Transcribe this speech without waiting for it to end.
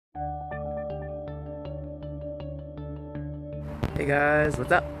Hey guys,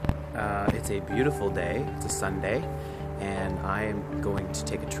 what's up? It's a beautiful day. It's a Sunday, and I am going to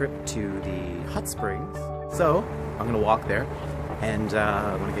take a trip to the hot springs. So I'm gonna walk there, and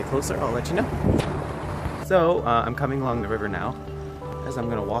when I get closer, I'll let you know. So I'm coming along the river now. As I'm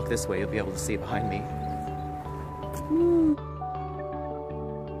gonna walk this way, you'll be able to see behind me. Woo.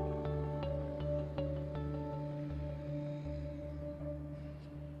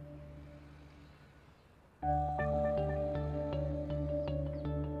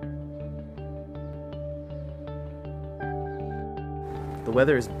 The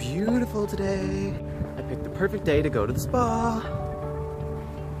weather is beautiful today. I picked the perfect day to go to the spa.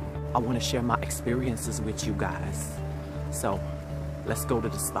 I want to share my experiences with you guys. So let's go to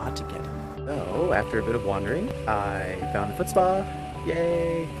the spa together. So after a bit of wandering, I found a foot spa.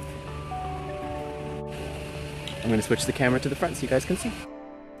 Yay! I'm going to switch the camera to the front so you guys can see.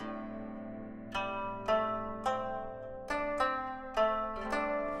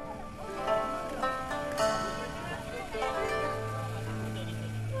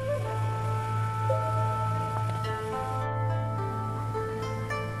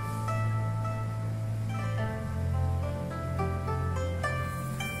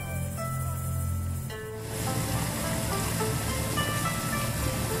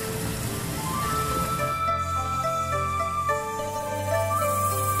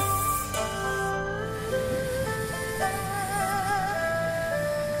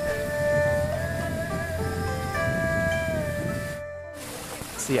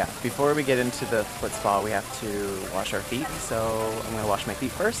 So yeah, before we get into the foot spa, we have to wash our feet. So I'm going to wash my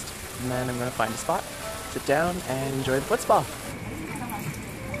feet first, and then I'm going to find a spot, sit down, and enjoy the foot spa.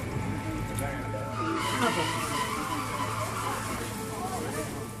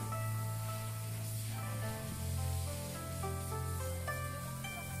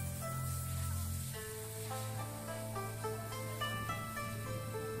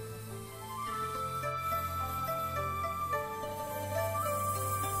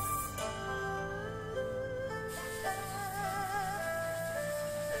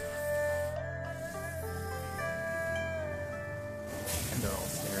 And they're all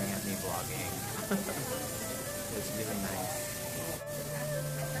staring at me vlogging. It's really nice.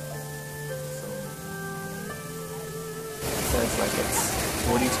 It says like it's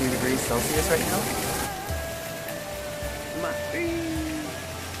 42 degrees Celsius right now.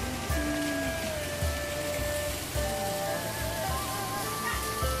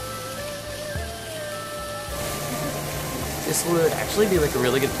 This would actually be like a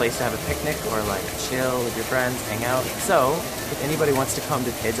really good place to have a picnic or like chill with your friends, hang out. So if anybody wants to come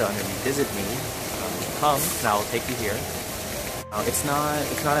to Daejeon and visit me, come and I'll take you here. It's not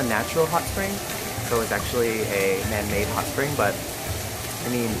a natural hot spring, so it's actually a man-made hot spring. But I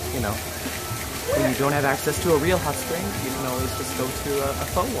mean, you know, when you don't have access to a real hot spring, you can always just go to a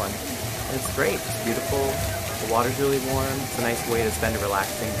faux one. And it's great. It's beautiful. The water's really warm. It's a nice way to spend a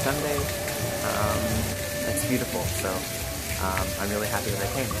relaxing Sunday. It's beautiful. So. I'm really happy that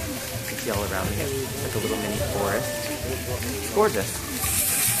I came. You can see all around me, it's like a little mini forest. It's gorgeous.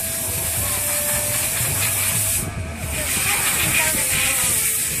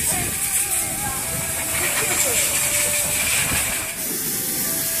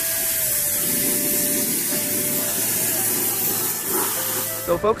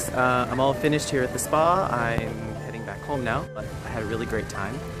 So folks, I'm all finished here at the spa. I'm heading back home now, but I had a really great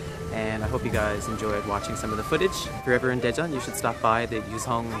time. And I hope you guys enjoyed watching some of the footage. If you're ever in Daejeon, you should stop by the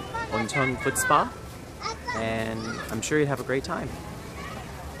Yuseong On천 Foot Spa, and I'm sure you'd have a great time.